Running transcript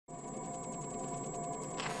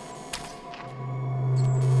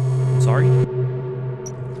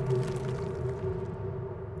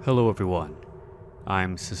Hello everyone,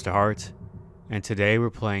 I'm SinisterHeart, and today we're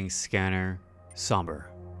playing Scanner Sombre.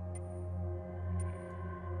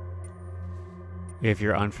 If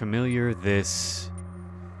you're unfamiliar, this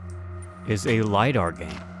is a LiDAR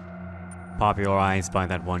game, popularized by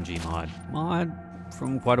that 1G mod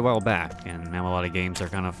from quite a while back, and now a lot of games are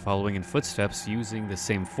kind of following in footsteps using the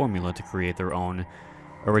same formula to create their own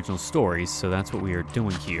original stories, so that's what we are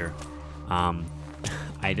doing here.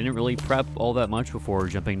 I didn't really prep all that much before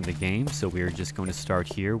jumping into the game, so we're just going to start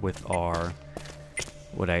here with our,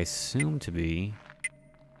 what I assume to be,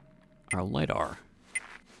 our LiDAR.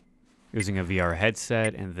 Using a VR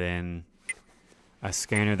headset and then a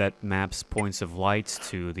scanner that maps points of light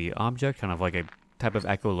to the object, kind of like a type of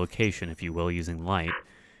echolocation, if you will, using light,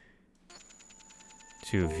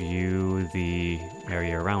 to view the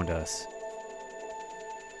area around us.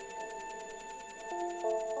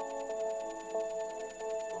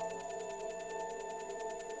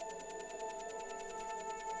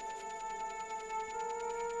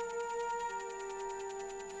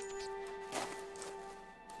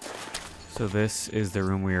 So this is the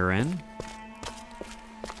room we are in.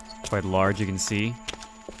 Quite large, you can see.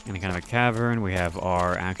 In a kind of a cavern, we have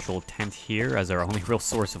our actual tent here as our only real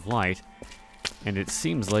source of light. And it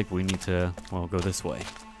seems like we need to, well, go this way.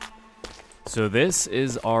 So this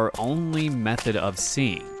is our only method of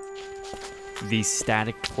seeing these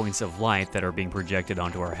static points of light that are being projected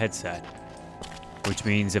onto our headset. Which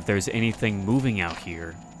means if there's anything moving out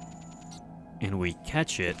here, and we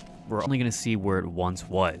catch it, we're only going to see where it once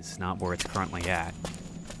was, not where it's currently at.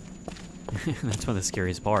 That's one of the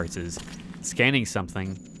scariest parts, is scanning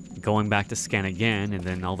something, going back to scan again, and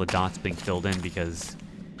then all the dots being filled in because,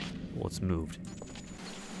 well, it's moved.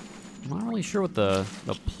 I'm not really sure what the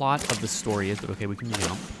plot of the story is, but okay, we can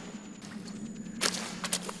jump.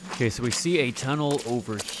 Okay, so we see a tunnel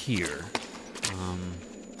over here.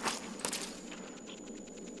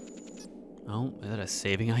 Oh, is that a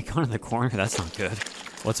saving icon in the corner? That's not good.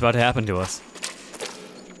 What's about to happen to us?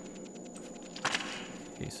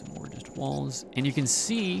 Okay, some more just walls. And you can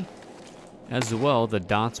see, as well, the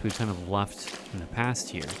dots we've kind of left in the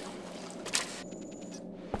past here.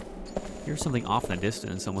 Here's something off in the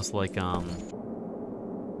distance, almost like,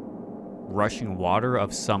 rushing water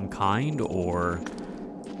of some kind, or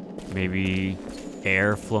maybe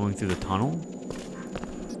air flowing through the tunnel.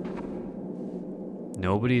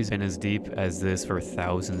 Nobody's been as deep as this for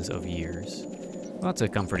thousands of years. Well, that's a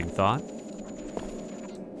comforting thought.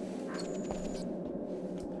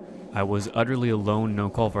 I was utterly alone, no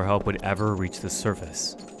call for help would ever reach the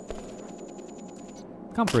surface.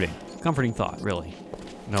 Comforting thought, really.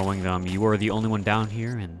 Knowing you were the only one down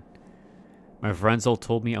here, and my friends all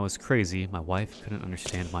told me I was crazy. My wife couldn't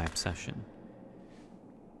understand my obsession.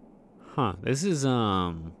 Huh, this is,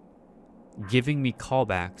 giving me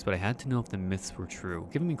callbacks, but I had to know if the myths were true.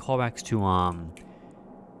 Giving me callbacks to,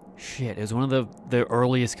 shit, it was one of the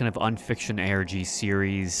earliest kind of unfiction ARG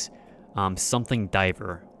series, Something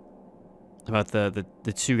Diver. About the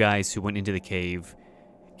two guys who went into the cave,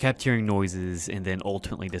 kept hearing noises, and then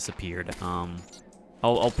ultimately disappeared.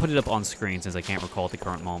 I'll put it up on screen since I can't recall at the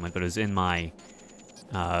current moment, but it was in my,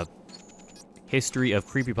 history of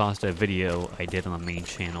creepypasta video I did on the main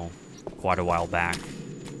channel quite a while back.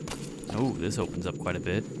 Oh, this opens up quite a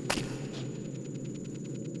bit.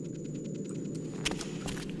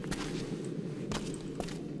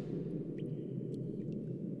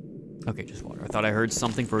 Okay, just water. I thought I heard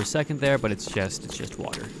something for a second there, but it's just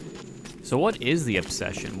water. So what is the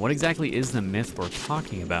obsession? What exactly is the myth we're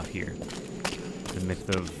talking about here? The myth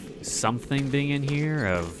of something being in here,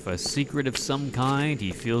 of a secret of some kind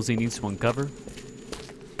he feels he needs to uncover?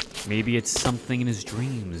 Maybe it's something in his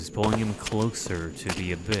dreams pulling him closer to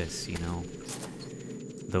the abyss, you know?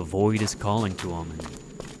 The void is calling to him, and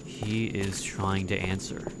he is trying to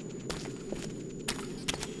answer.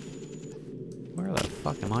 Where the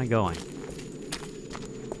fuck am I going?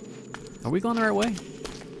 Are we going the right way?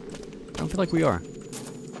 I don't feel like we are.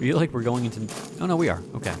 I feel like we're going into... Oh, no, we are.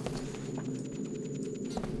 Okay.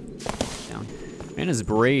 Down. Man is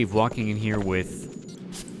brave walking in here with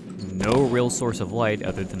no real source of light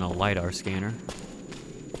other than a LiDAR scanner.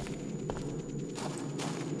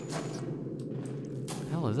 What the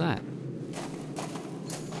hell is that?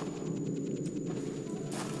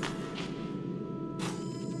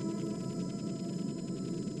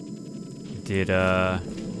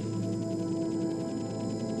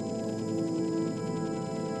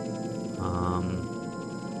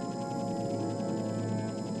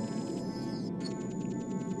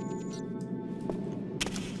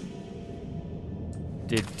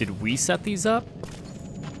 Did we set these up?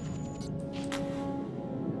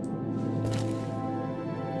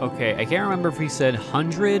 Okay, I can't remember if he said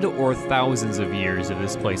 100 or thousands of years of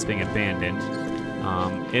this place being abandoned.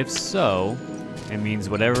 If so, it means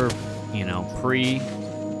whatever, you know, pre-history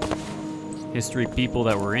people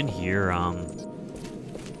that were in here,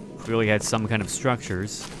 clearly had some kind of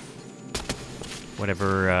structures.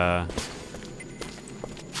 Whatever,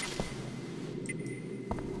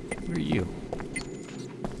 who are you?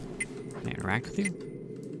 Can I interact with you?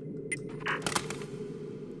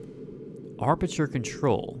 Aperture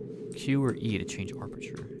control. Q or E to change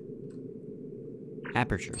aperture.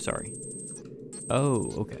 Aperture, sorry. Oh,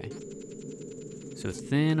 okay. So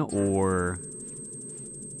thin or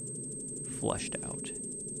fleshed out.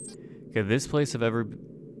 Could this place have ever...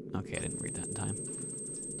 Okay, I didn't read that in time.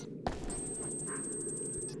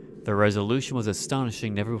 The resolution was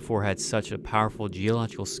astonishing. Never before had such a powerful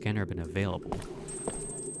geological scanner been available.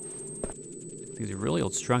 These are really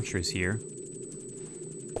old structures here.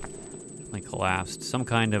 Like collapsed. Some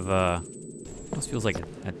kind of, almost feels like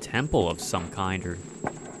a temple of some kind, or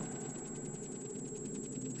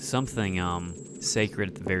something, sacred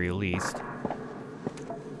at the very least.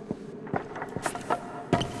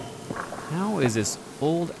 How is this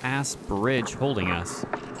old-ass bridge holding us?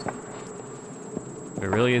 If it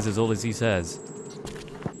really is as old as he says.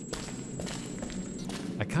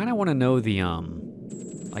 I kind of want to know the,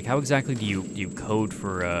 like, how exactly do you code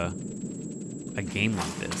for, a game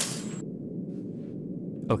like this?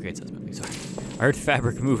 Okay, it says moving, sorry. I heard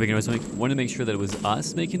fabric moving, and I wanted to make sure that it was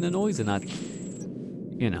us making the noise and not,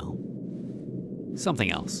 you know, something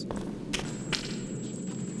else.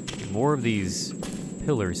 Okay, more of these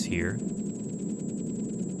pillars here.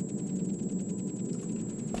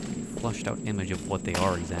 Flushed out image of what they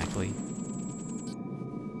are exactly.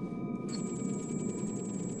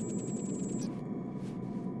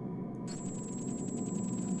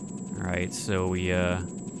 Alright, so we,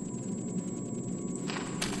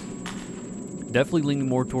 definitely leaning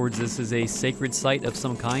more towards this as a sacred site of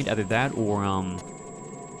some kind, either that or,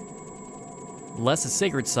 less a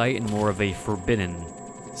sacred site and more of a forbidden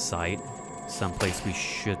site. Someplace we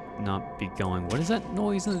should not be going. What is that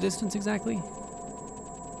noise in the distance exactly?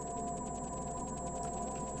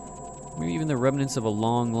 Maybe even the remnants of a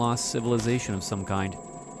long-lost civilization of some kind.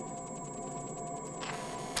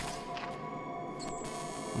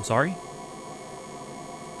 I'm sorry?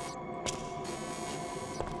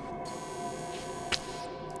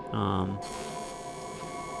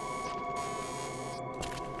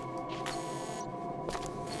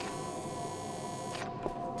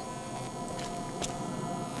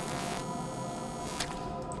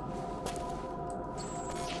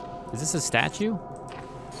 Is this a statue? I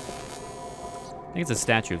think it's a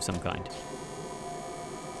statue of some kind.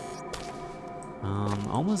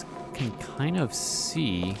 Almost can kind of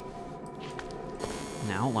see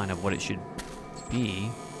an outline of what it should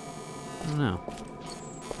be. I don't know.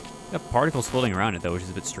 Got particles floating around it though, which is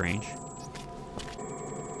a bit strange.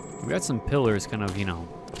 We've got some pillars kind of, you know,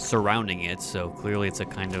 surrounding it, so clearly it's a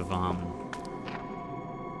kind of,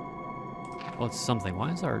 well, it's something.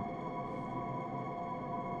 Why is our...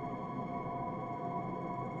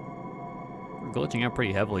 We're glitching out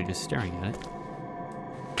pretty heavily just staring at it.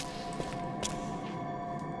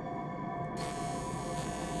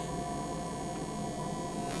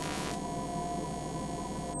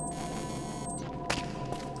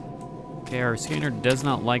 Okay, our scanner does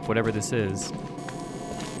not like whatever this is.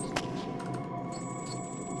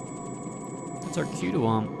 What's our cue to,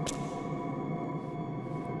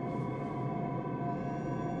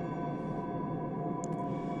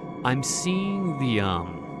 I'm seeing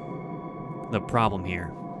the problem here.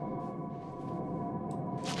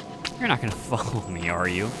 You're not gonna follow me, are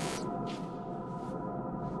you?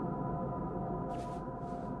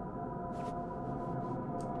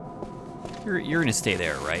 You're gonna stay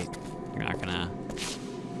there, right? You're not gonna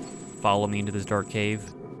follow me into this dark cave?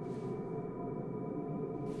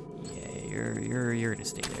 Yeah, you're gonna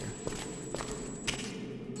stay there.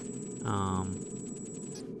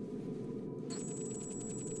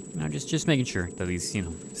 No, just making sure that he's, you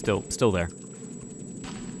know, still there.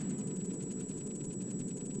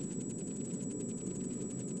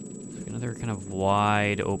 Another kind of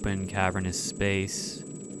wide open cavernous space.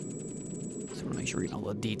 So I wanna make sure we get all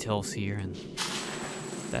the details here, and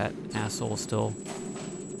that asshole still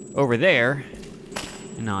over there,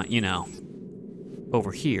 and not, you know,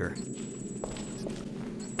 over here.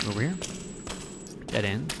 Over here? Dead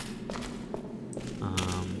end.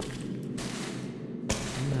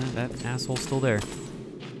 That asshole's still there.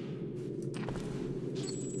 Just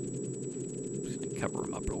gonna cover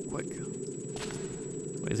him up real quick.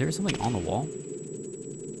 Wait, is there something on the wall?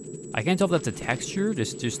 I can't tell if that's a texture,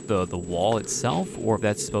 just the wall itself, or if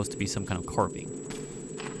that's supposed to be some kind of carving.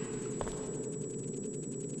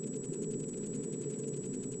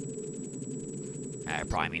 It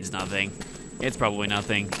probably means nothing. It's probably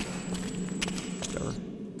nothing. Whatever.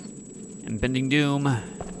 Impending doom.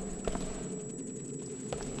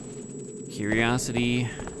 Curiosity.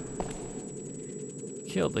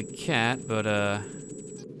 Killed the cat, but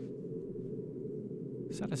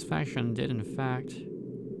satisfaction did in fact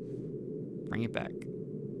bring it back.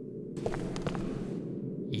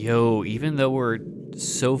 Yo, even though we're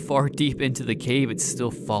so far deep into the cave, it's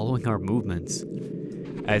still following our movements.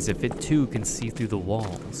 As if it too can see through the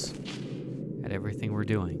walls at everything we're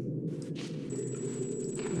doing.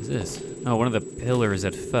 What is this? Oh, one of the pillars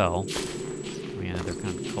that fell. Oh yeah, they're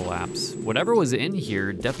kind of collapsed. Whatever was in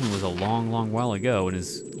here definitely was a long, long while ago and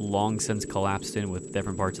has long since collapsed in with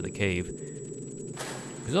different parts of the cave.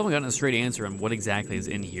 We've still haven't gotten a straight answer on what exactly is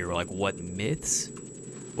in here, or like what myths,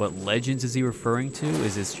 what legends is he referring to?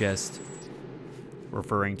 Is this just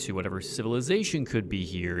referring to whatever civilization could be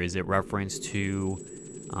here? Is it reference to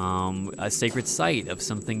a sacred site of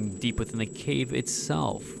something deep within the cave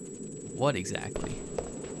itself? What exactly?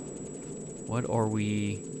 What are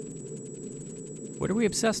we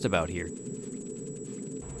obsessed about here?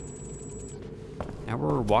 Now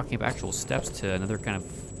we're walking up actual steps to another kind of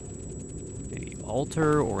maybe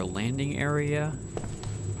altar or landing area.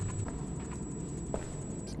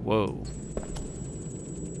 Whoa.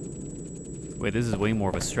 Wait, this is way more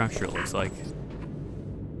of a structure, it looks like.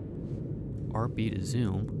 RB to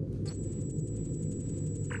zoom.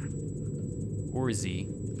 Or Z.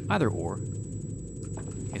 Either or.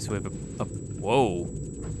 Okay, so we have a whoa.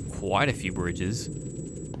 Quite a few bridges.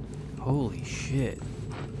 Holy shit.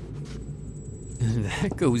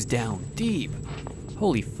 That goes down deep.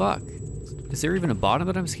 Holy fuck. Is there even a bottom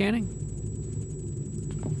that I'm scanning?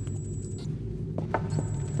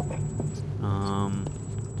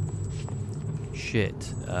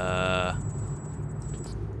 Shit.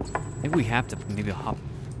 Maybe we have to maybe hop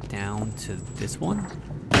down to this one?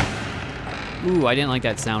 Ooh, I didn't like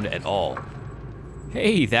that sound at all.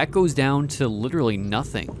 Hey, that goes down to literally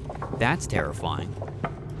nothing. That's terrifying.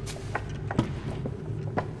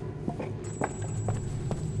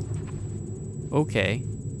 Okay,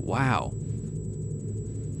 wow.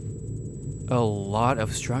 A lot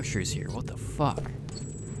of structures here, what the fuck?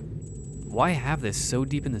 Why have this so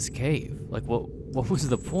deep in this cave? Like, what was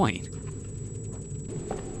the point?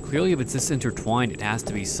 Clearly, if it's this intertwined, it has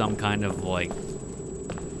to be some kind of, like,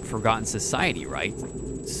 forgotten society, right?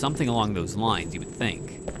 Something along those lines, you would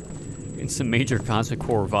think. Getting some major Cosmic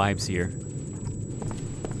Horror vibes here.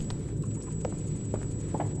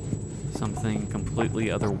 Something completely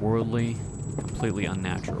otherworldly, completely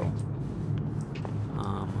unnatural.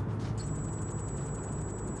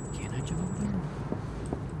 Can I jump over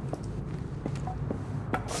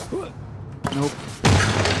there? Nope.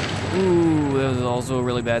 Ooh, that was also a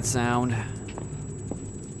really bad sound.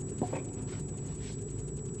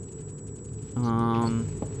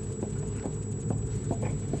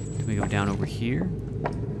 Can we go down over here?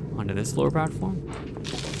 Onto this lower platform?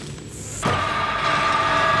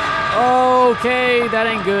 Okay, that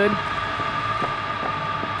ain't good.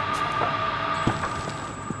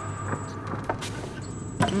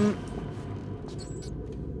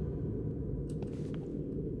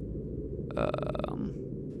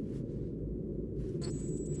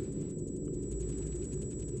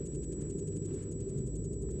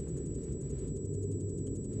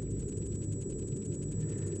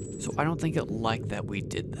 So I don't think it liked that we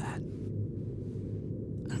did that.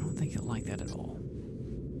 I don't think it liked that at all.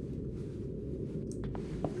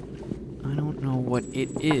 I don't know what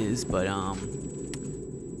it is, but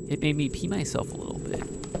it made me pee myself a little bit.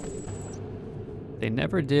 They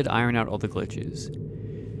never did iron out all the glitches.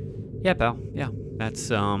 Yeah, pal. Yeah,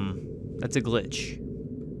 that's a glitch.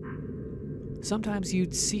 Sometimes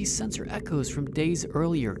you'd see sensor echoes from days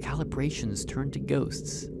earlier. Calibrations turn to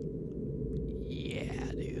ghosts.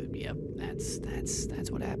 Yeah, dude. Yep, that's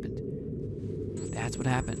what happened. That's what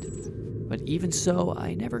happened. But even so,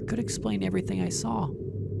 I never could explain everything I saw.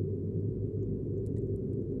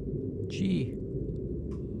 Gee,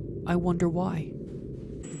 I wonder why.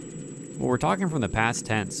 Well, we're talking from the past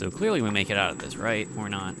tense, so clearly we make it out of this, right? We're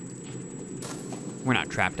not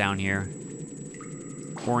trapped down here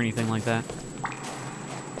or anything like that.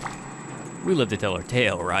 We live to tell our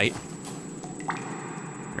tale, right?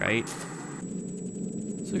 Right?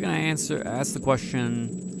 So we're gonna ask the question,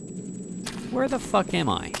 where the fuck am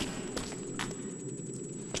I?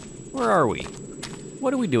 Where are we?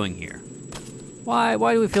 What are we doing here? Why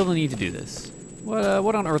do we feel the need to do this?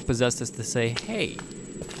 What on earth possessed us to say, hey,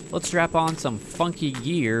 Let's strap on some funky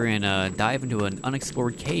gear and dive into an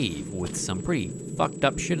unexplored cave with some pretty fucked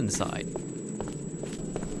up shit inside.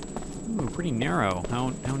 Ooh, pretty narrow. How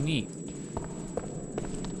neat.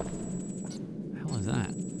 What the hell is that?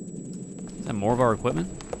 Is that more of our equipment?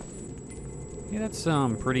 Yeah, that's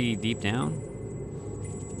pretty deep down.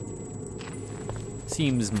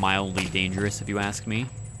 Seems mildly dangerous if you ask me.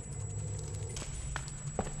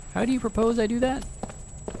 How do you propose I do that?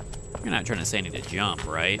 You're not trying to say I need to jump,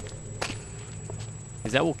 right?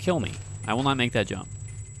 Because that will kill me. I will not make that jump.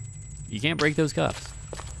 You can't break those cuffs.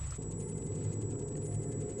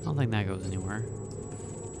 I don't think that goes anywhere.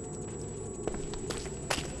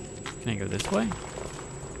 Can I go this way?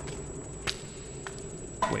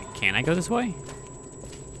 Wait, can I go this way?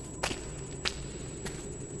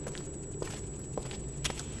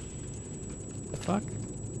 The fuck?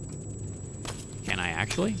 Can I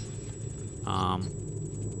actually?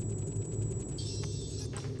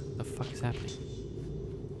 The fuck is happening?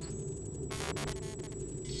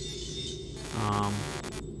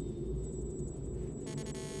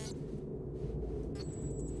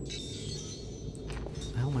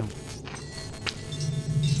 The hell am I?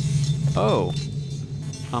 Oh.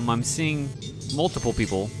 I'm seeing multiple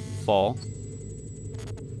people fall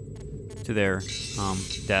to their,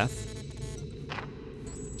 death.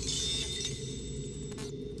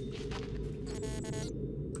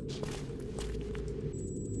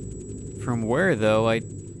 From where, though, I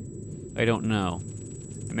don't know.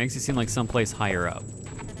 It makes it seem like someplace higher up.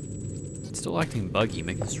 It's still acting buggy,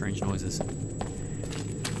 making strange noises.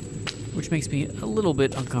 Which makes me a little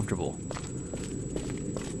bit uncomfortable.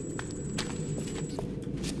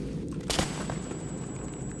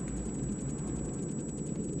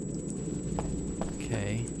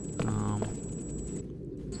 Okay,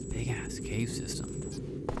 big-ass cave system.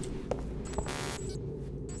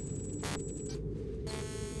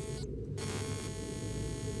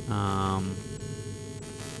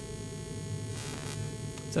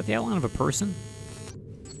 Is that the outline of a person?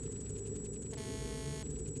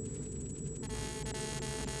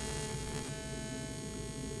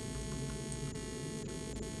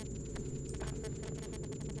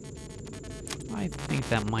 I think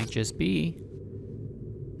that might just be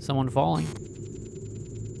someone falling.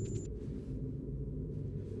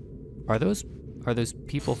 Are those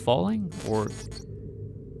people falling, or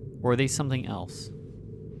are they something else?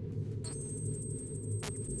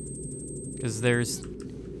 Because there's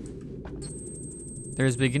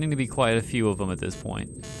beginning to be quite a few of them at this point.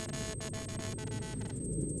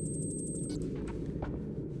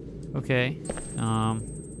 Okay,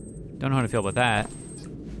 don't know how to feel about that,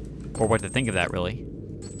 or what to think of that, really.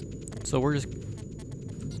 So we're just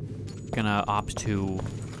gonna opt to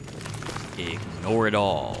ignore it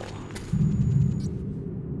all.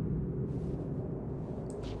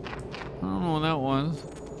 I don't know what that was.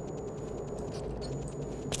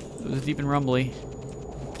 It was deep and rumbly.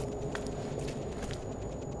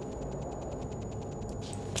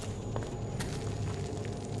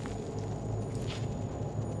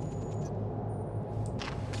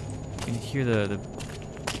 You can hear the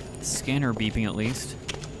scanner beeping at least.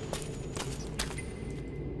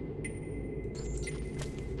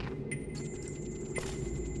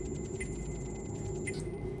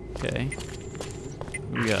 Okay.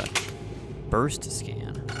 What do we got? Burst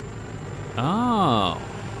scan. Oh.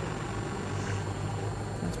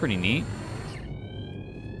 That's pretty neat.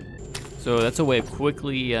 So that's a way of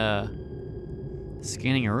quickly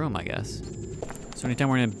scanning a room, I guess. So anytime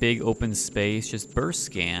we're in a big open space, just burst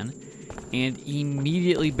scan and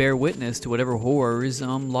immediately bear witness to whatever horrors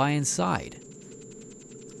lie inside.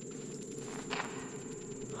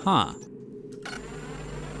 Huh.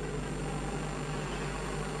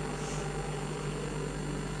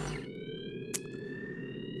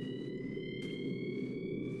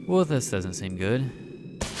 Well, this doesn't seem good.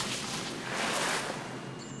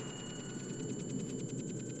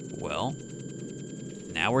 Well,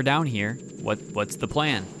 now we're down here. What's the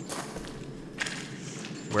plan?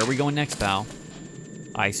 Where are we going next, pal?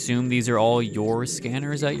 I assume these are all your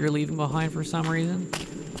scanners that you're leaving behind for some reason?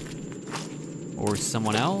 Or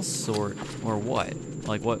someone else? Or what?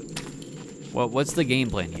 Like what's the game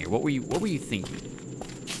plan here? What were you thinking?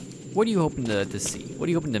 What are you hoping to see? What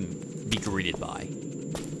are you hoping to be greeted by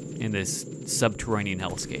in this subterranean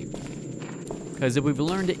hellscape? Because if we've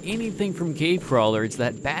learned anything from cave crawler, it's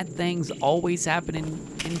that bad things always happen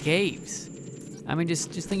in caves. I mean,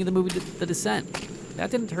 just think of the movie The Descent. That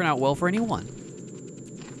didn't turn out well for anyone.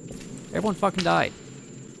 Everyone fucking died.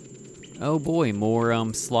 Oh boy,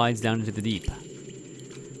 more slides down into the deep.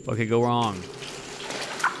 What could go wrong?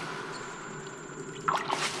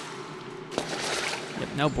 Yep,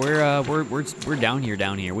 Nope, we're down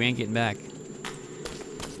here. We ain't getting back.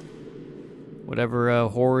 Whatever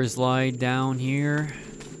horrors lie down here,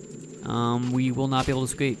 we will not be able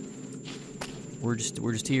to escape. We're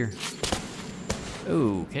just here.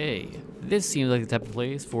 Okay, this seems like the type of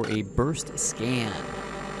place for a burst scan.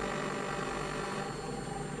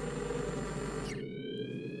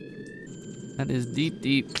 That is deep,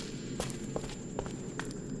 deep.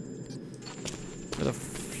 Where the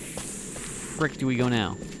frick do we go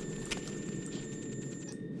now?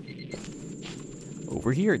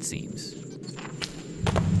 Over here, it seems.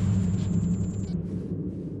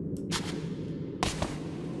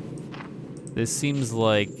 This seems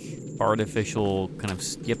like artificial kind of,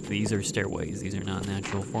 yep, these are stairways. These are not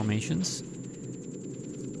natural formations.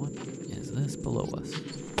 What is this below us?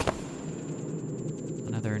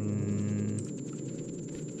 Another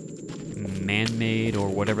man-made or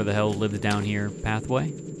whatever the hell lives down here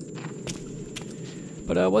pathway.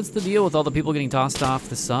 But what's the deal with all the people getting tossed off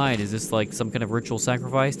the side? Is this like some kind of ritual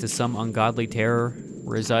sacrifice to some ungodly terror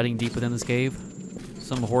residing deep within this cave?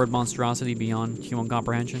 Some horrid monstrosity beyond human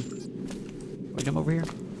comprehension? Can we jump over here?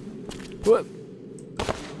 Whoop!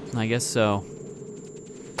 I guess so.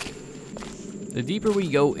 The deeper we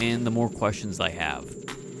go in, the more questions I have.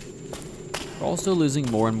 We're also losing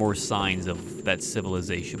more and more signs of that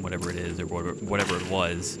civilization, whatever it is, or whatever it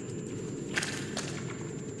was.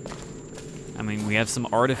 I mean, we have some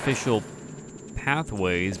artificial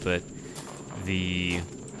pathways, but the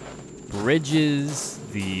bridges,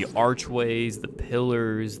 the archways, the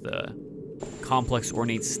pillars, the complex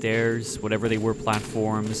ornate stairs, whatever they were,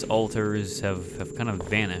 platforms, altars, have kind of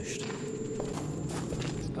vanished.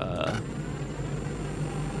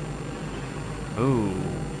 Ooh.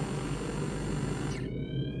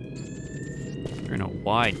 We're in a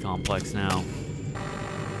wide complex now.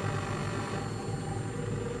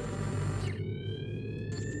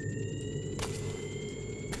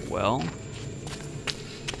 Well,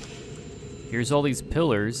 here's all these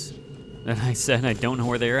pillars that I said I don't know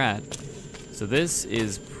where they're at. So this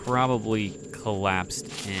is probably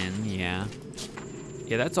collapsed in, yeah.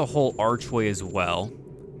 Yeah, that's a whole archway as well.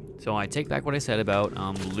 So I take back what I said about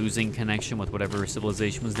losing connection with whatever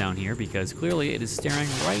civilization was down here, because clearly it is staring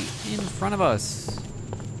right in front of us.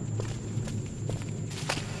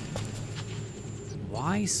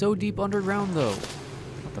 Why so deep underground, though?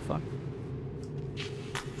 What the fuck?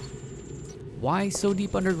 Why so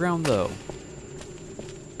deep underground, though?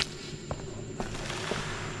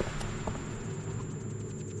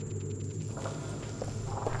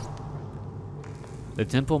 The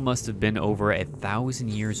temple must have been over 1,000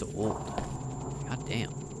 years old. God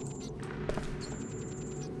damn.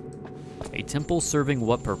 A temple serving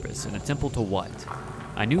what purpose? And a temple to what?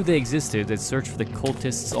 I knew they existed. I'd searched for the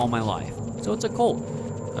cultists all my life. So it's a cult.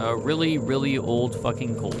 A really, really old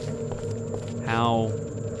fucking cult. How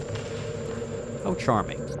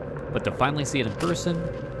charming. But to finally see it in person,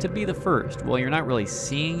 to be the first. Well, you're not really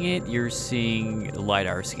seeing it, you're seeing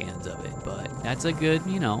LiDAR scans of it. But that's a good,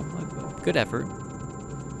 you know, a good effort.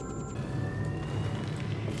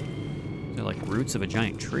 They're like roots of a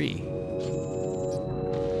giant tree.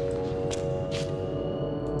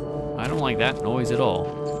 I don't like that noise at all.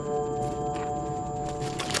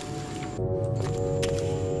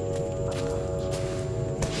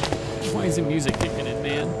 Why is the music kicking in,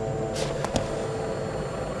 man?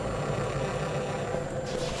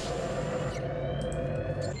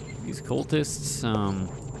 These cultists,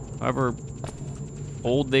 however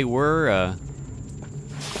old they were,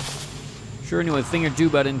 sure knew a thing or two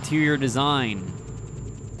about interior design.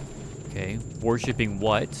 Okay, worshipping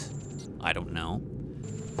what? I don't know.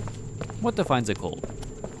 What defines a cult?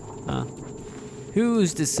 Huh?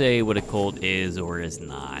 Who's to say what a cult is or is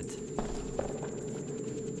not?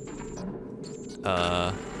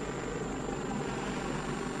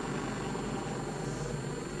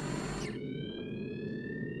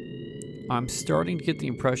 I'm starting to get the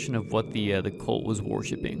impression of what the cult was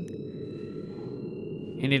worshipping.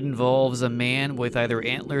 And it involves a man with either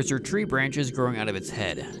antlers or tree branches growing out of its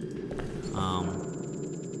head.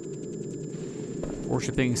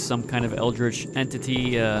 Worshipping some kind of eldritch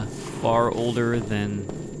entity far older than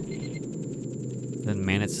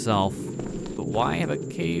man itself. But why have a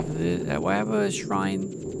cave? Why have a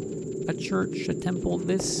shrine, a church, a temple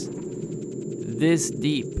this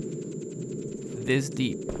deep? This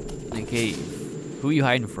deep in a cave? Who are you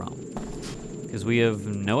hiding from? Because we have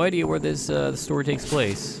no idea where this story takes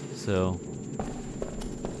place, so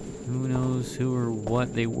who knows who or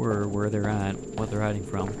what they were, where they're at, what they're hiding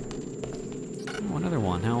from. Oh, another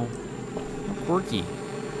one. How quirky.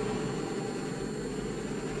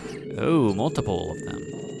 Oh, multiple of them.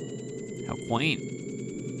 How quaint.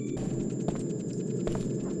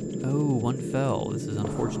 Oh, one fell. This is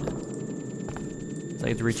unfortunate. So I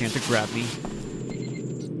have to reach out to grab me.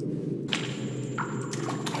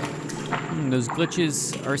 Those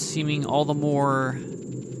glitches are seeming all the more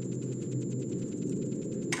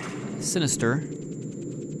sinister.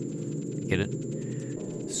 Get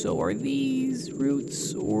it? So are these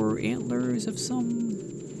roots or antlers of some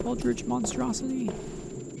eldritch monstrosity?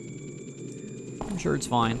 I'm sure it's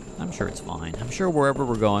fine. I'm sure it's fine. I'm sure wherever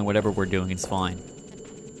we're going, whatever we're doing, it's fine.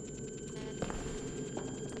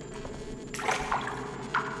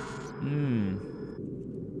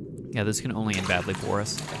 Yeah, this can only end badly for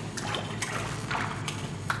us.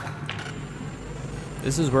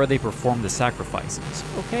 This is where they perform the sacrifices.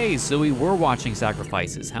 Okay, so we were watching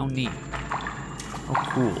sacrifices. How neat. How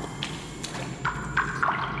cool.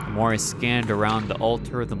 The more I scanned around the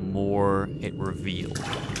altar, the more it revealed.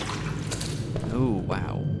 Oh,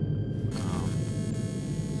 wow.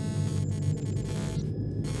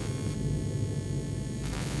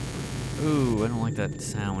 Ooh, I don't like that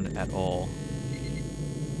sound at all.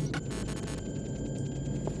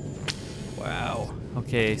 Wow.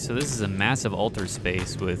 Okay, so this is a massive altar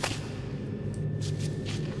space with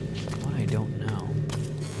what I don't know.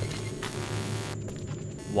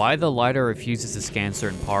 Why the LiDAR refuses to scan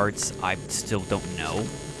certain parts, I still don't know.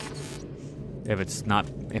 If it's...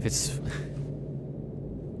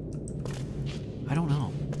 I don't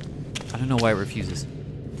know. I don't know why it refuses.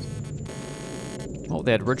 Well,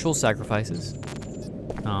 they had ritual sacrifices.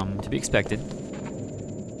 To be expected.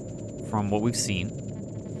 From what we've seen.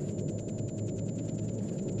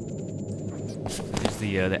 There's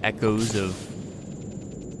the echoes of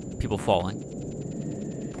people falling.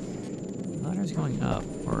 Ladder's going up,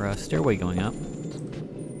 or a stairway going up.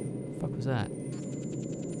 What the fuck was that?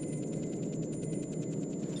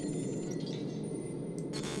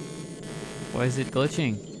 Why is it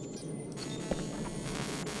glitching?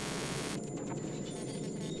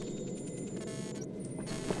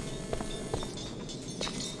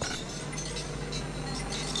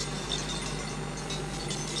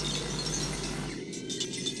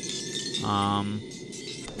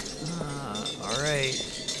 Alright.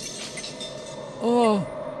 Oh!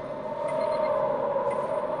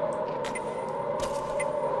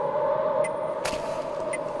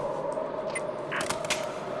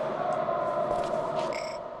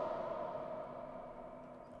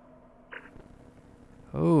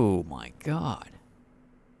 Oh my God.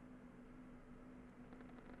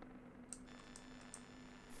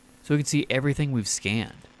 So we can see everything we've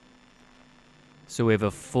scanned. So we have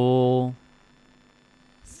a full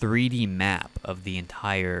 3D map of the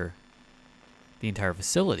entire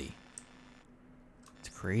facility. It's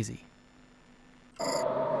crazy.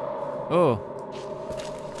 Oh.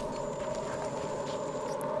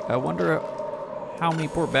 I wonder how many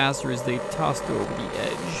poor bastards they tossed over the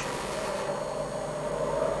edge.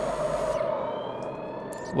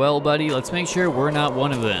 Well, buddy, let's make sure we're not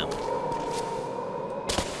one of them.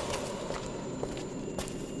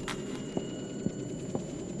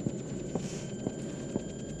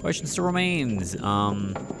 Question still remains.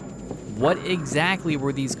 What exactly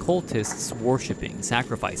were these cultists worshipping,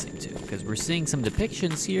 sacrificing to? Because we're seeing some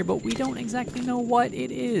depictions here, but we don't exactly know what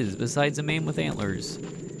it is, besides a man with antlers.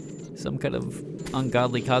 Some kind of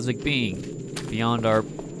ungodly cosmic being, beyond our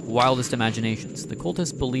wildest imaginations. The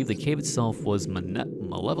cultists believed the cave itself was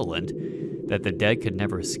malevolent, that the dead could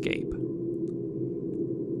never escape.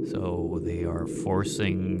 So they are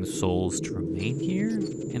forcing souls to remain here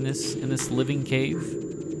in this living cave.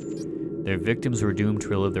 Their victims were doomed to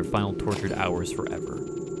relive their final tortured hours forever.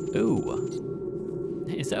 Ooh.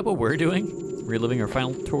 Is that what we're doing? Reliving our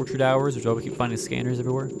final tortured hours, which is why we keep finding scanners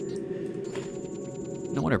everywhere?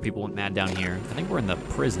 No wonder people went mad down here. I think we're in the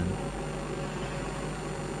prison.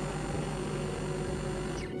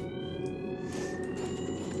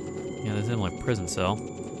 Yeah, this is like a prison cell.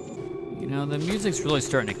 You know, the music's really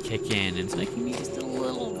starting to kick in, and it's making me just a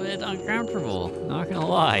little bit uncomfortable. Not gonna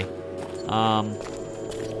lie.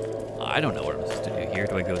 I don't know what I'm supposed to do here.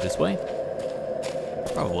 Do I go this way?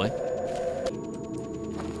 Probably.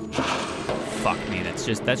 Fuck me. That's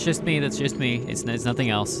just me. It's nothing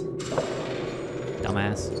else.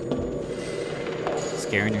 Dumbass.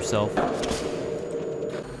 Scaring yourself. Got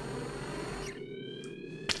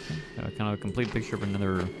kind of a complete picture of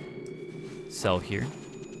another cell here.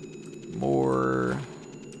 More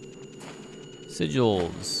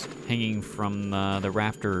sigils hanging from the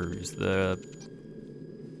rafters, the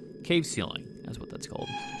cave ceiling. That's what that's called.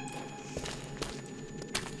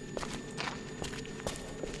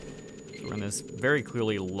 So we're in this very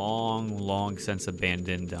clearly long since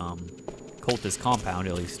abandoned cultist compound,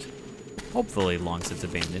 at least hopefully long since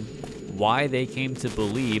abandoned. Why they came to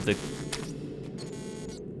believe the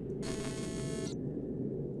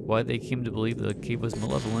cave was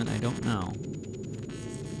malevolent, I don't know.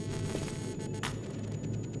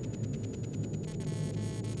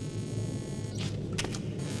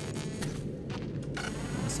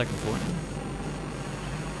 Second floor now.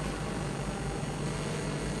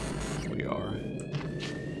 We are.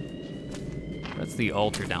 That's the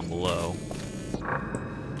altar down below.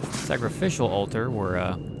 Sacrificial altar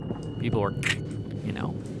where people are, you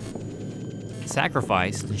know,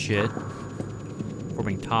 sacrificed and shit before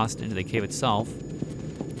being tossed into the cave itself.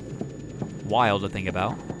 Wild to think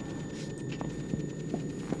about.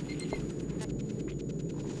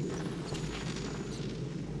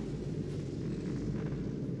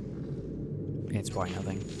 It's probably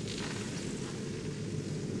nothing.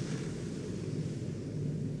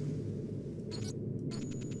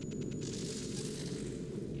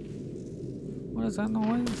 What is that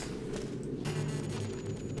noise?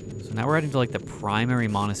 So now we're heading to like the primary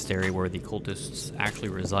monastery where the cultists actually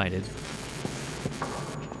resided.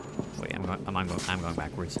 Wait, I'm going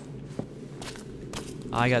backwards.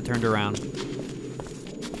 I got turned around.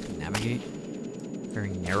 Navigate. Very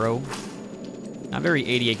narrow. Not very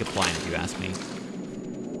ADA compliant, if you ask me.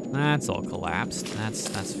 That's all collapsed.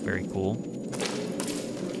 That's very cool.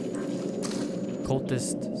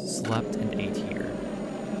 Cultist slept and ate here.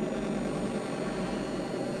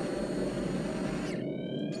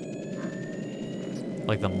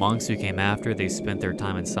 Like the monks who came after, they spent their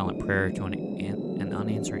time in silent prayer to an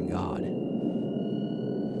unanswering God.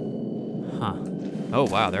 Huh. Oh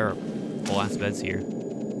wow, there are whole ass beds here.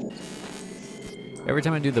 Every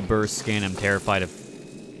time I do the burst scan, I'm terrified of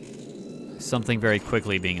something very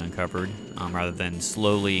quickly being uncovered, rather than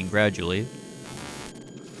slowly and gradually.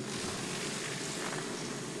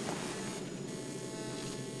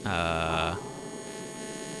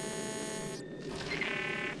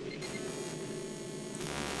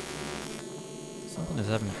 Something is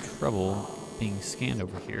having trouble being scanned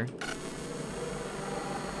over here.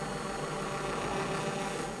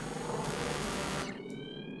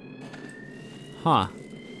 Huh.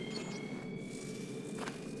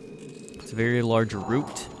 It's a very large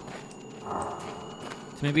root.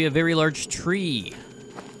 It's maybe a very large tree.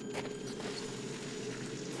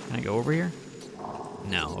 Can I go over here?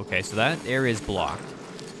 No. Okay, so that area is blocked.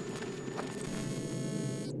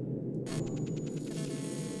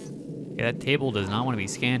 Okay, that table does not want to be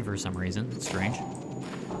scanned for some reason. It's strange.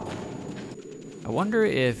 I wonder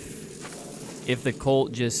if the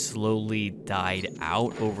cult just slowly died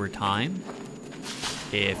out over time.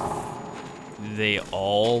 If they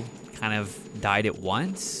all kind of died at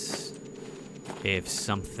once, if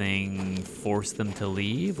something forced them to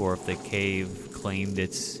leave, or if the cave claimed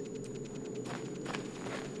its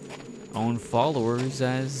own followers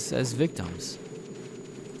as victims.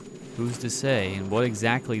 Who's to say? And what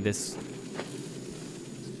exactly this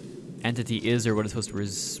entity is, or what it's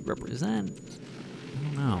supposed to represent? I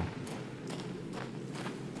don't know.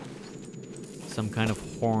 Some kind of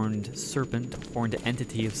horned serpent, horned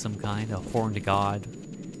entity of some kind, a horned god,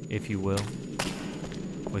 if you will,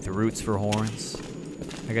 with roots for horns,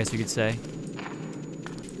 I guess you could say.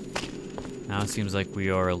 Now it seems like we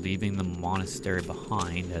are leaving the monastery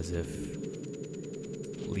behind, as if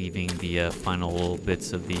leaving the final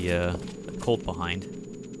bits of the cult behind.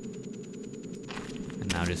 And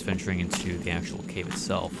now just venturing into the actual cave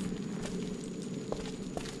itself.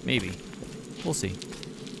 Maybe. We'll see.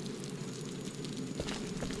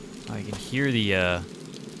 I can hear the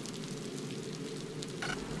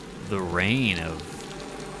rain of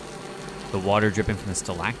the water dripping from the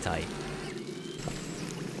stalactite.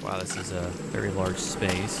 Wow, this is a very large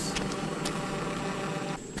space.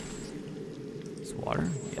 It's water?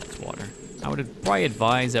 Yeah, it's water. I would probably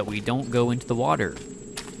advise that we don't go into the water,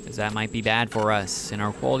 as that might be bad for us and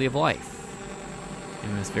our quality of life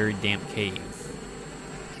in this very damp cave.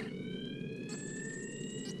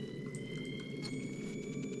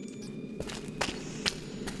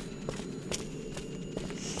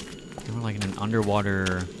 We're like in an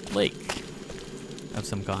underwater lake of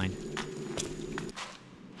some kind.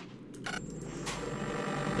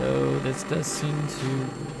 Though this does seem to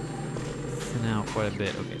thin out quite a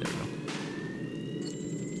bit. Okay, there we go.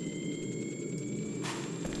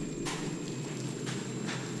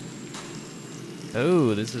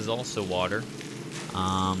 Oh, this is also water.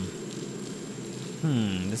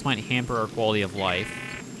 This might hamper our quality of life.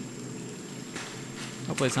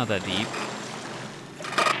 Hopefully it's not that deep.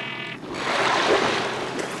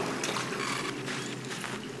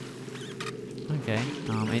 Okay,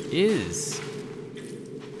 it is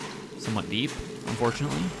somewhat deep,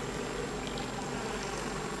 unfortunately.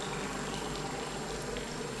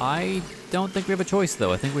 I don't think we have a choice,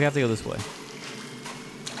 though. I think we have to go this way.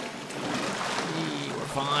 We're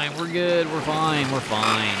fine. We're good. We're fine. We're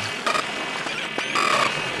fine.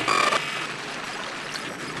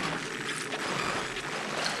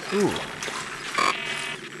 Ooh.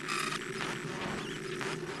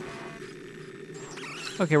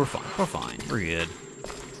 Okay, we're fine. We're fine. We're good.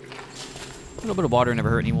 A little bit of water never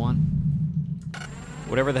hurt anyone.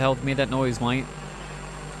 Whatever the hell made that noise might.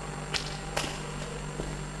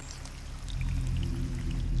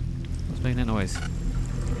 What's making that noise?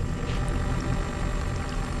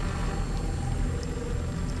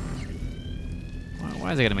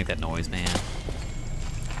 Why is it gonna make that noise, man?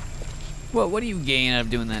 What do you gain out of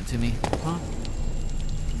doing that to me? Huh?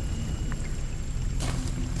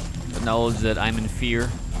 The knowledge that I'm in fear,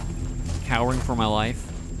 cowering for my life.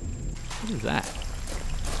 What is that?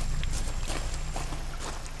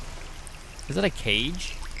 Is that a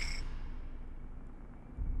cage?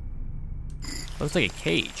 Looks like a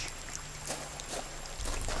cage.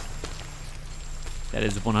 That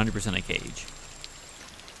is 100% a cage.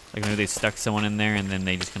 Like maybe they stuck someone in there and then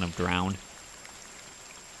they just kind of drowned.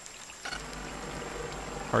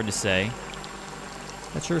 Hard to say.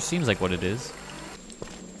 That sure seems like what it is.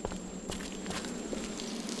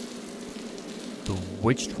 The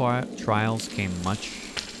witch trials came much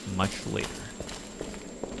later.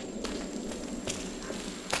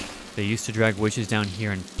 They used to drag witches down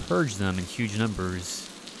here and purge them in huge numbers,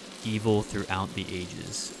 evil throughout the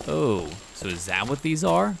ages. Oh, so is that what these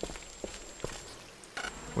are?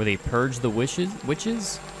 Where they purge the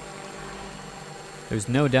witches? There's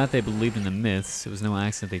no doubt they believed in the myths. It was no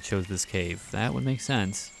accident they chose this cave. That would make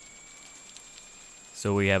sense.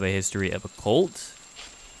 So we have a history of a cult,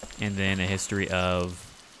 and then a history of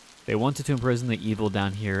they wanted to imprison the evil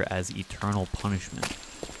down here as eternal punishment.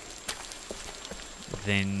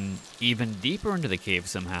 Then even deeper into the cave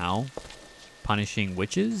somehow, punishing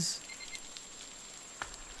witches,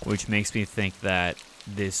 which makes me think that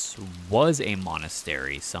this was a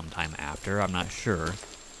monastery sometime after. I'm not sure.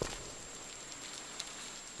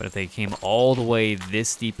 But if they came all the way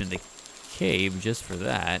this deep in the cave just for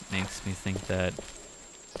that, makes me think that,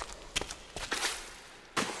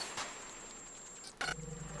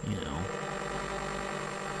 you know,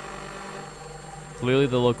 clearly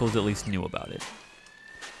the locals at least knew about it.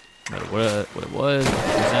 No matter what it was,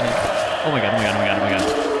 presented. Oh my god, oh my god, oh my god, oh my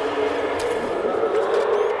god.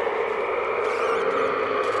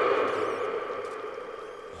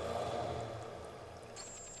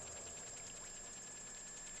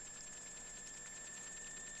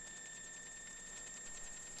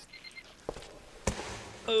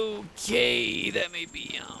 Okay, that may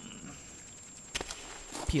be,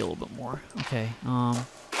 peel a little bit more. Okay,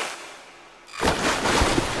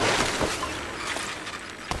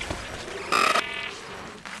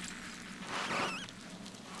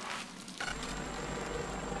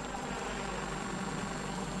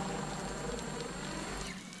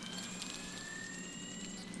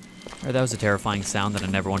 Alright, that was a terrifying sound that I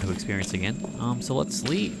never want to experience again. So let's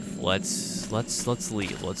leave. Let's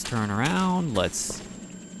leave. Let's turn around. Let's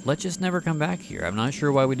just never come back here. I'm not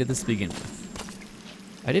sure why we did this to begin with.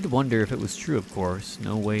 I did wonder if it was true, of course.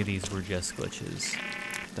 No way these were just glitches.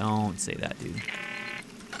 Don't say that, dude.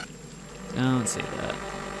 Don't say that.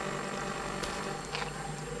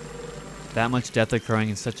 That much death occurring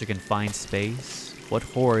in such a confined space. What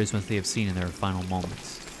horrors must they have seen in their final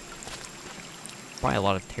moments? Probably a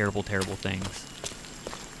lot of terrible, terrible things.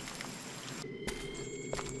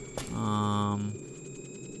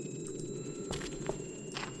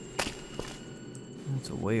 That's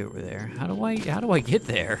a way over there. How do I get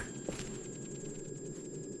there?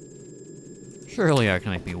 Surely I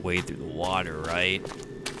can make me wade through the water, right?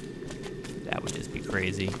 That would just be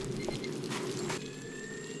crazy.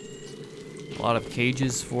 A lot of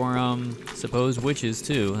cages for supposed witches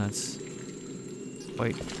too. That's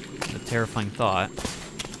quite a terrifying thought.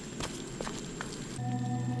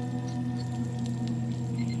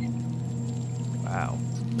 Wow.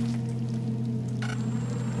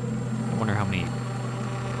 I wonder how many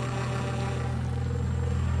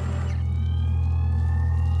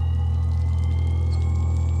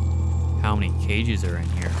cages are in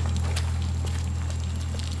here.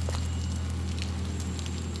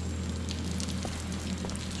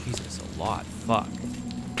 Jesus, a lot. Fuck.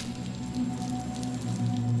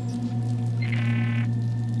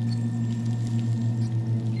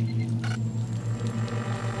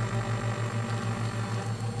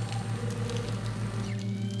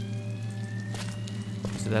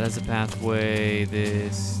 So that has a pathway.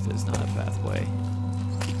 This does not have a pathway.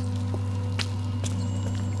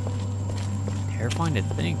 Terrifying to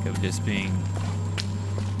think of just being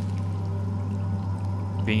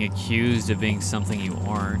being accused of being something you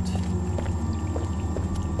aren't.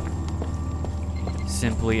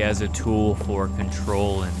 Simply as a tool for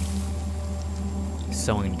control and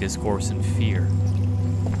sowing discourse and fear.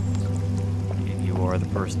 And you are the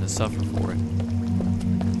person to suffer for it.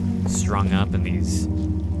 Strung up in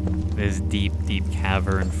this deep, deep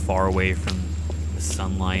cavern far away from the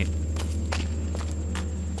sunlight.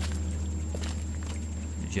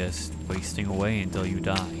 Just wasting away until you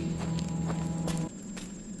die.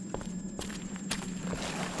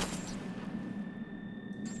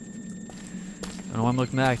 I don't know why I'm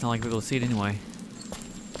looking back, not like people to see it anyway.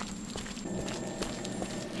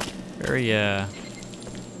 Very,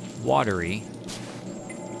 watery.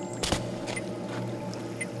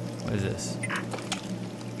 What is this?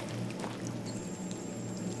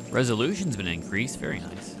 Resolution's been increased, very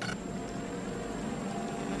nice.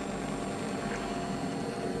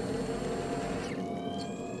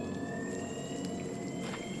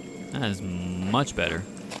 That is much better.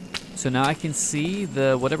 So now I can see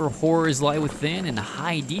whatever horrors lie within in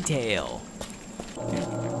high detail.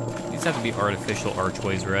 These have to be artificial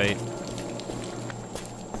archways, right?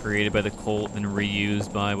 Created by the cult and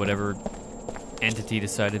reused by whatever entity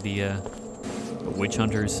decided the witch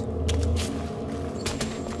hunters.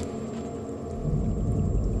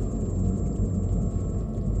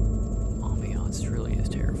 Ambiance really is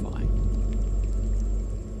terrifying.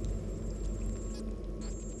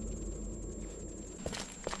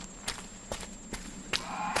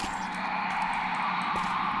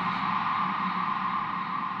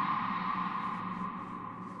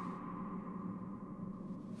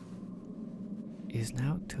 Is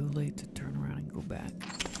now too late to turn around and go back?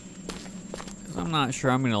 Because I'm not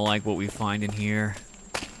sure I'm gonna like what we find in here.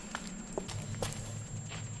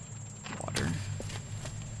 Water.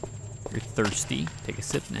 You're thirsty. Take a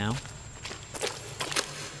sip now.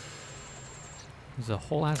 There's a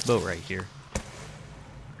whole ass boat right here.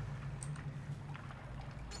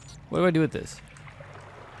 What do I do with this?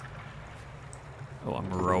 Oh,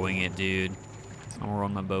 I'm rowing it, dude. I'm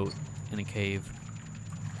rowing my boat in a cave.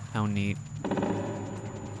 How neat.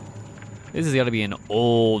 This has got to be an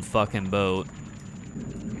old fucking boat.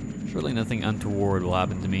 Surely nothing untoward will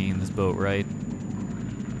happen to me in this boat, right?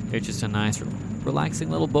 It's just a nice, relaxing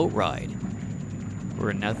little boat ride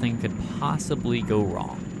where nothing could possibly go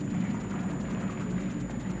wrong.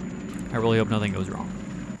 I really hope nothing goes wrong.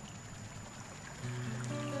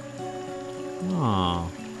 Aw.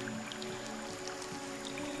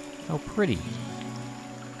 How pretty.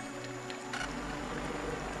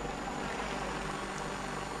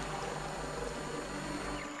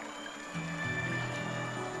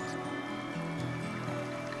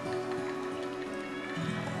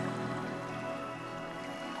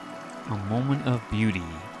 A moment of beauty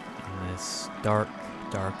in this dark,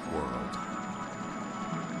 dark world.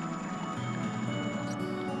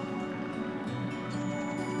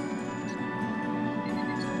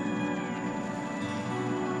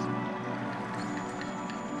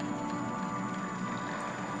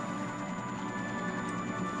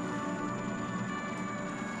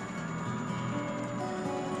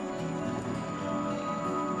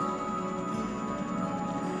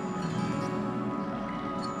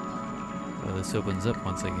 This opens up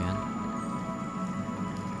once again.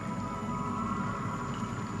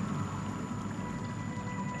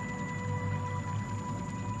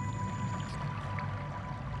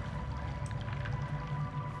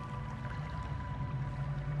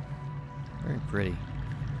 Very pretty.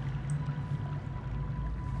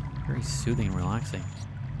 Very soothing and relaxing.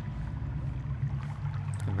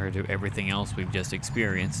 Compared to everything else we've just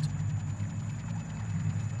experienced.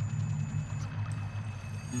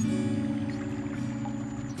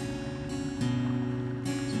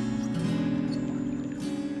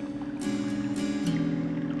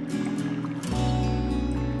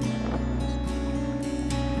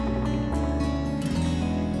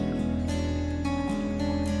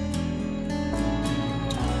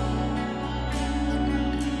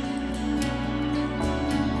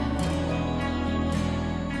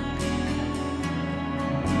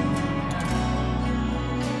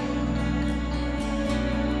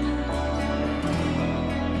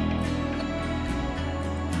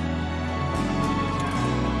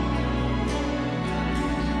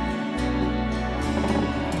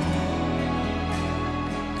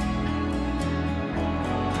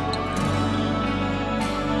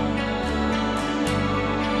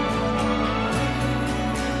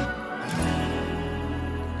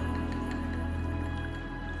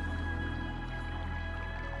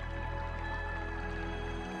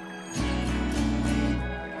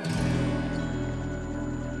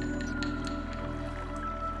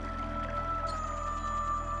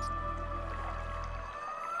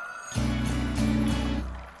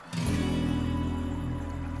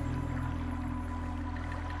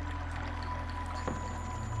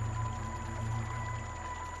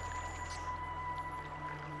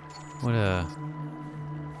 What a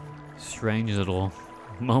strange little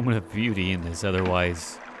moment of beauty in this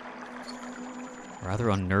otherwise rather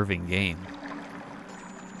unnerving game.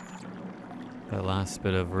 That last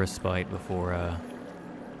bit of respite before,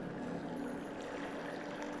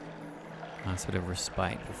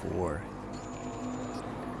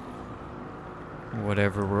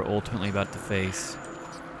 whatever we're ultimately about to face.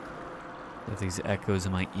 If these echoes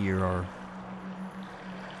in my ear are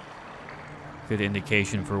good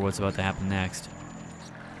indication for what's about to happen next.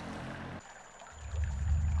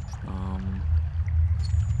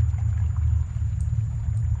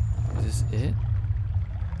 Is this it?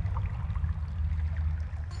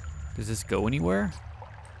 Does this go anywhere?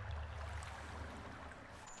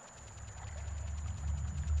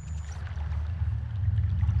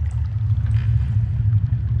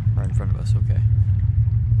 Right in front of us, okay.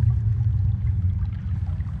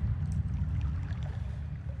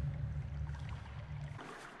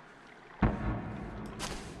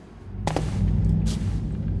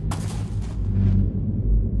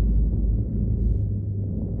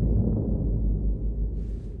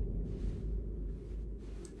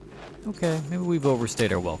 Okay, maybe we've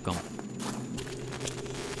overstayed our welcome.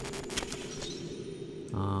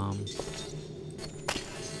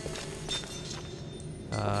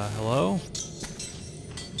 Hello?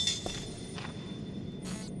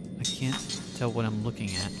 I can't tell what I'm looking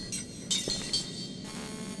at.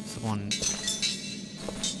 Someone...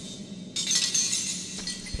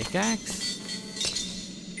 Pickaxe?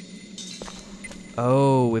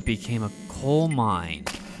 Oh, it became a coal mine.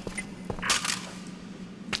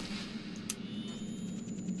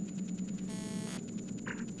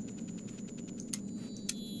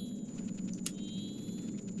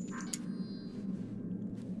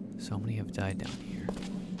 So many have died down here.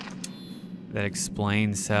 That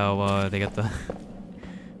explains how they got the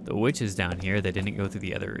witches down here. They didn't go through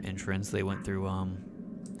the other entrance. They went through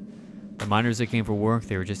the miners that came for work.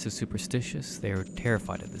 They were just as superstitious. They were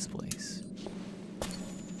terrified of this place.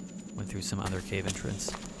 Went through some other cave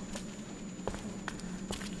entrance.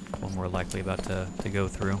 One we're likely about to go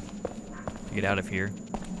through to get out of here.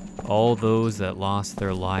 All those that lost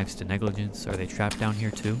their lives to negligence, are they trapped down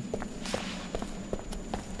here too?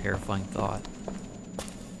 Terrifying thought.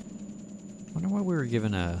 Wonder why we were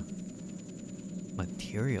given a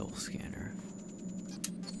material scanner.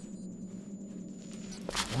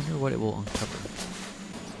 Wonder what it will uncover.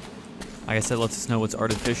 Like I said, lets us know what's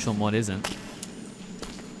artificial and what isn't.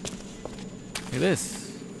 Look at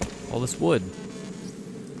this. All this wood.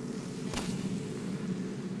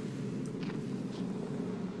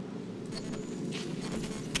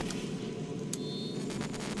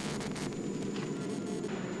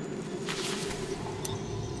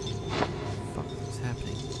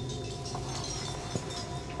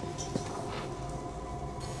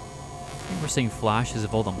 We're seeing flashes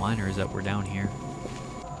of all the miners that were down here.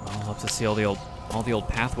 Well, we'll have to see all the old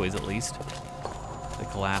pathways at least. The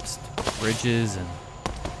collapsed bridges and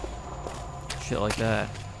shit like that.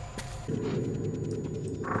 Can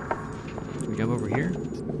we jump over here?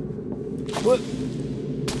 What?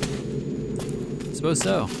 I suppose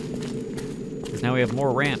so. Because now we have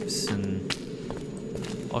more ramps and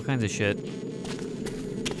all kinds of shit.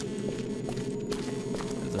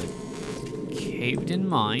 There's a caved-in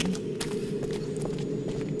mine.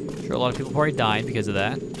 A lot of people probably died because of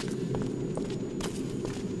that.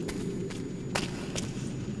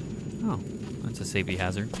 Oh, that's a safety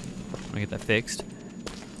hazard. I'm gonna get that fixed.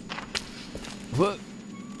 What?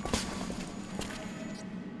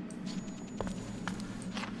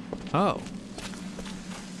 Oh.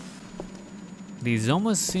 These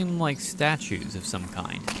almost seem like statues of some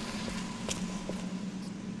kind.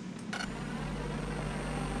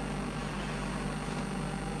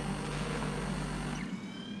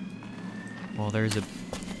 Well, there's a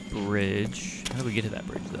bridge. How do we get to that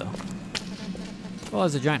bridge, though? Well,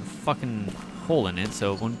 there's a giant fucking hole in it,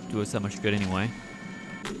 so it won't do us that much good anyway.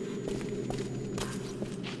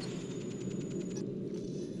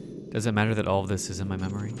 Does it matter that all of this is in my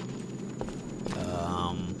memory?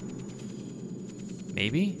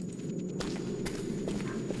 Maybe?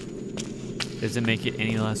 Does it make it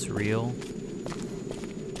any less real?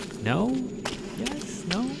 No? Yes?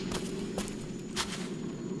 No?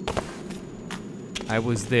 I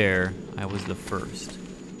was there. I was the first.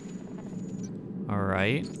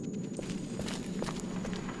 Alright.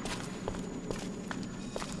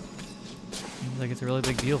 Seems like it's a really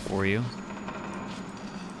big deal for you.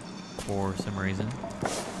 For some reason.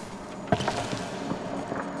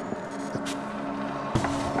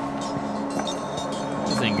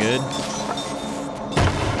 This ain't good.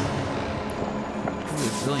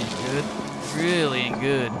 This really ain't good. Really ain't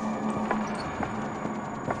good.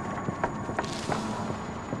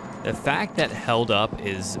 The fact that held up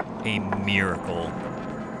is a miracle.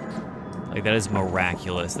 Like, that is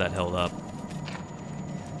miraculous that held up.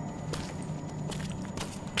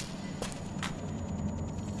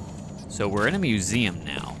 So we're in a museum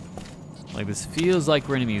now. Like, this feels like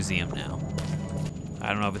we're in a museum now. I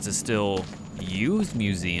don't know if it's a still used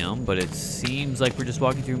museum, but it seems like we're just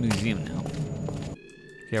walking through a museum now.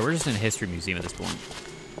 Yeah, we're just in a history museum at this point.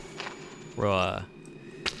 We're,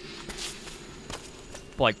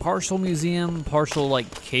 like, partial museum, partial, like,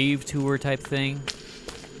 cave tour type thing.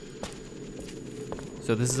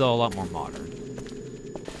 So this is all a lot more modern.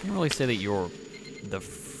 I can't really say that you're the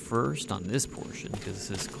first on this portion, because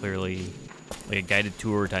this is clearly like a guided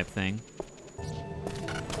tour type thing.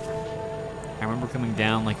 I remember coming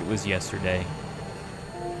down like it was yesterday.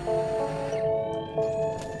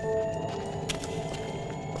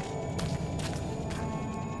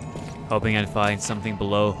 Hoping I'd find something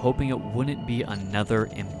below, hoping it wouldn't be another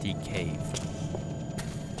empty cave.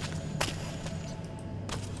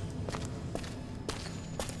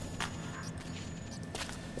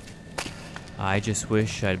 I just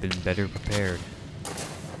wish I'd been better prepared.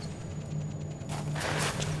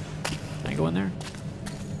 Can I go in there?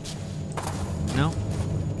 No?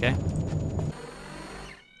 Okay.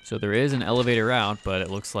 So there is an elevator out, but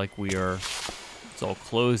it looks like it's all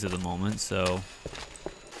closed at the moment, so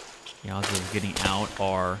the odds of getting out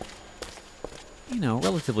are, you know,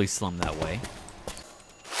 relatively slim that way.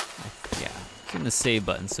 Yeah, hitting the save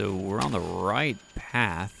button, so we're on the right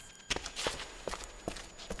path.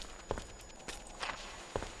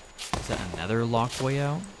 Is that another locked way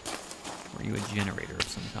out? Or are you a generator of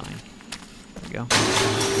some kind? There we go.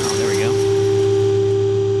 Oh, there we go.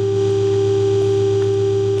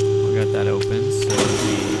 We got that open, so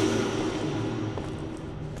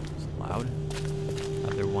it's loud.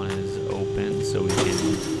 Other one is open, so we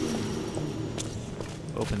can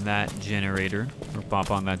open that generator, or pop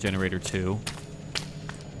on that generator too.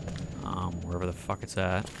 Wherever the fuck it's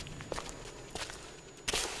at.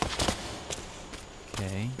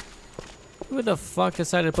 Okay. Who the fuck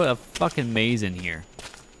decided to put a fucking maze in here?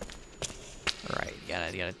 Alright, you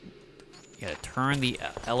gotta turn the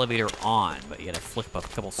elevator on, but you gotta flip up a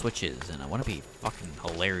couple switches, and wouldn't it be a fucking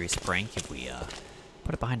hilarious prank if we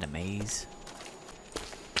put it behind a maze?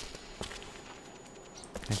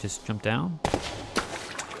 Can I just jump down?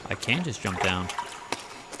 I can just jump down.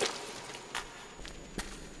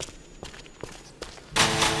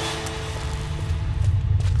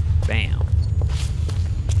 Bam.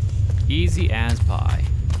 Easy as pie.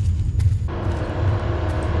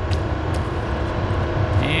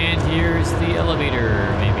 And here's the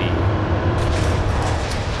elevator, maybe.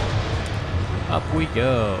 Up we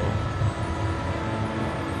go.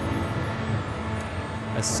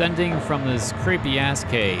 Ascending from this creepy ass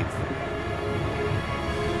cave.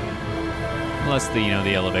 Unless the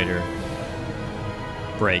elevator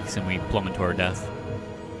breaks and we plummet to our death.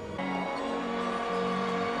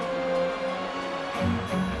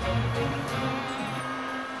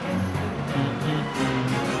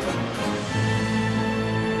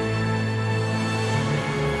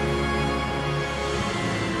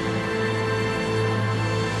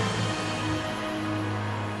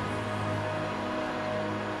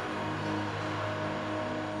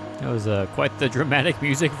 That was quite the dramatic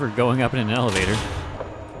music for going up in an elevator.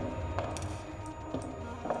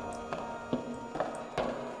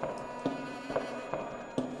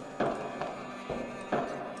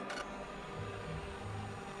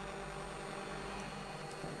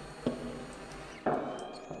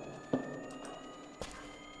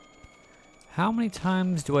 How many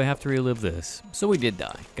times do I have to relive this? So we did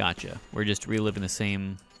die. Gotcha. We're just reliving the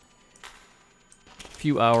same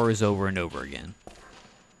few hours over and over again.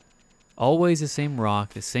 Always the same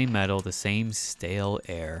rock, the same metal, the same stale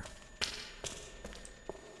air.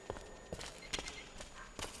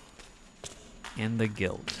 And the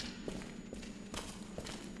guilt.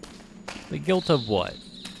 The guilt of what?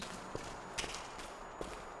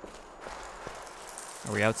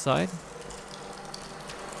 Are we outside?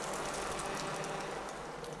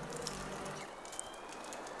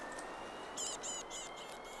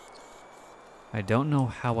 I don't know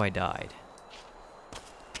how I died.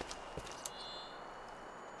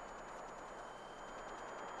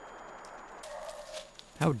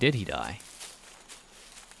 How did he die?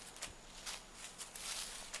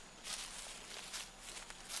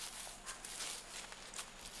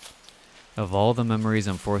 Of all the memories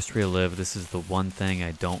I'm forced to relive, this is the one thing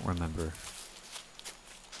I don't remember.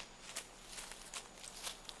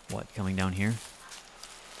 What, coming down here?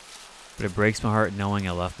 But it breaks my heart knowing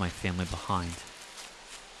I left my family behind.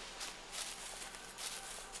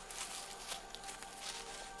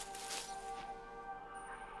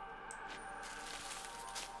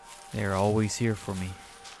 They're always here for me.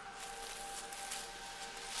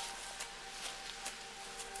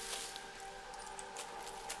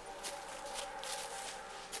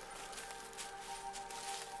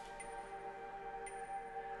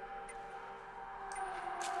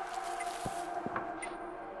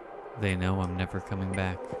 They know I'm never coming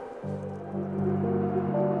back.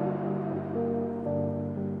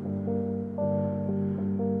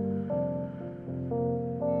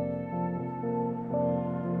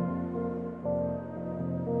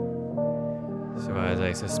 So as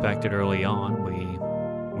I suspected early on,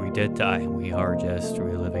 we did die, and we are just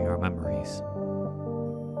reliving our memories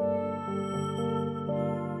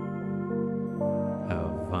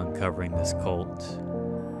of uncovering this cult,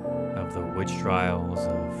 of the witch trials,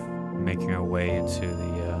 of making our way into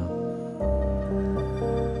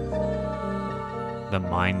the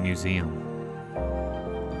mine museum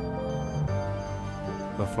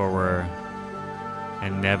before we're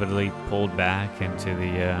inevitably pulled back into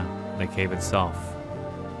the cave itself,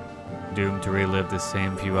 doomed to relive the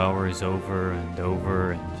same few hours over and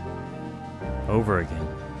over and over again,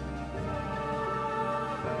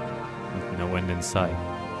 with no end in sight.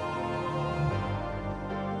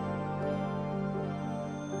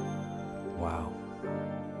 Wow.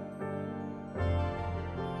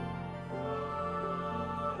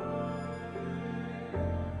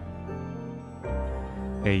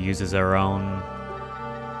 It uses our own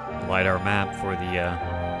LiDAR map for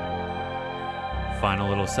the final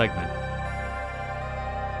little segment.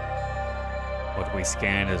 What we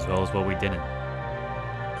scanned as well as what we didn't.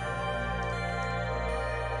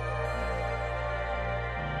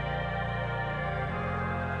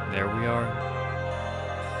 There we are.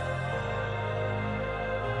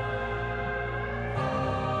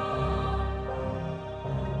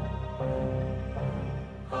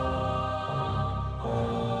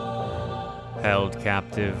 Held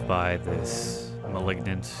captive by this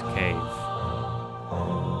malignant cave.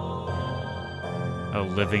 A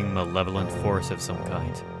living, malevolent force of some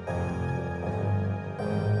kind.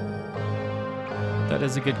 That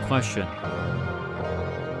is a good question.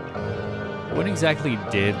 When exactly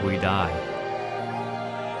did we die?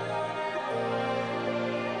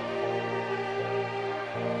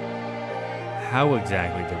 How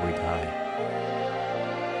exactly did we die?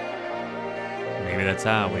 Maybe that's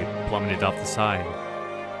how we plummeted off the side.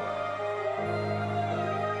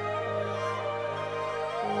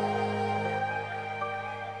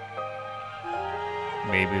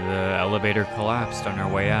 Maybe the elevator collapsed on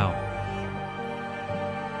our way out.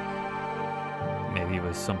 Maybe it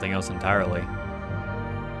was something else entirely.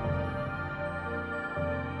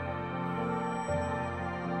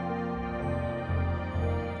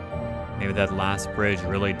 Maybe that last bridge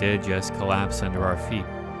really did just collapse under our feet.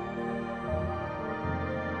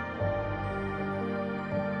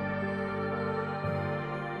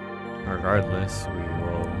 Regardless, we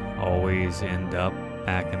will always end up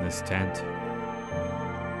back in this tent,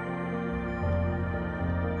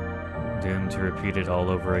 doomed to repeat it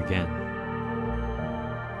all over again.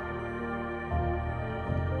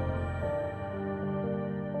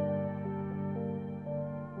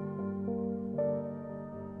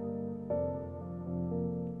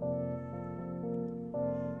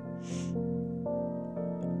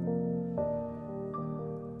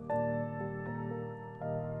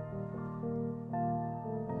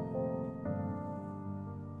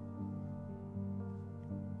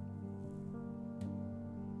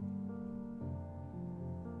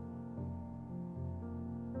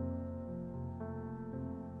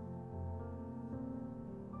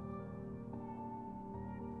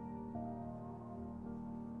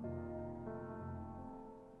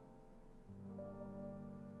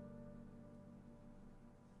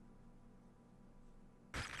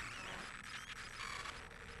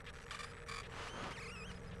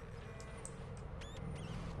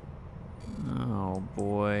 Oh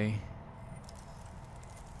boy.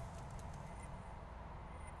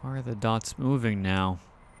 Why are the dots moving now?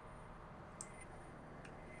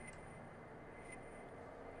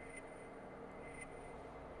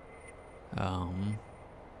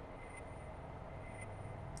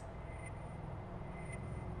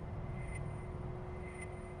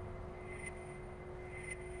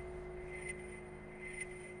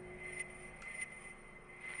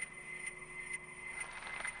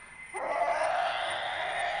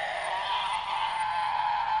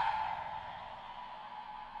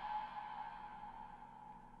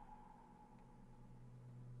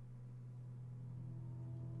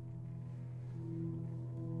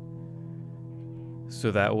 So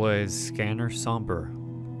that was Scanner Sombre,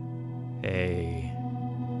 a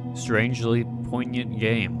strangely poignant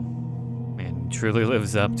game, and truly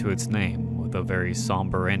lives up to its name with a very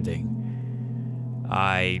somber ending.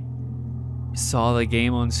 I saw the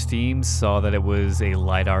game on Steam, saw that it was a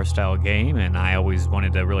LiDAR style game, and I always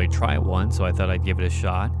wanted to really try one, so I thought I'd give it a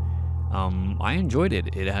shot. I enjoyed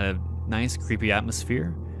it. It had a nice creepy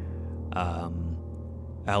atmosphere,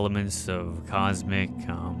 elements of cosmic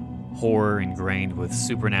horror ingrained with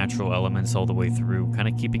supernatural elements all the way through, kind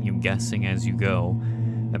of keeping you guessing as you go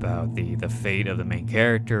about the fate of the main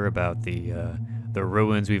character, about the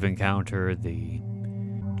ruins we've encountered, the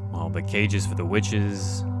cages for the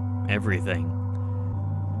witches, everything.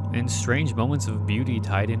 And strange moments of beauty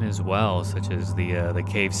tied in as well, such as the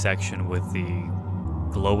cave section with the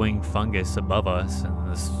glowing fungus above us, and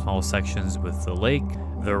the small sections with the lake,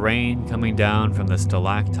 the rain coming down from the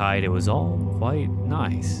stalactite. It was all quite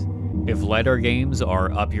nice. If LiDAR games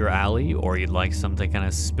are up your alley, or you'd like something kind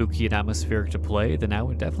of spooky and atmospheric to play, then I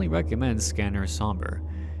would definitely recommend Scanner Sombre.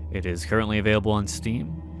 It is currently available on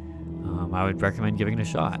Steam. I would recommend giving it a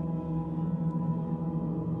shot.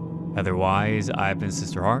 Otherwise, I've been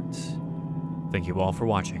SinisterHeart. Thank you all for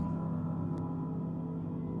watching.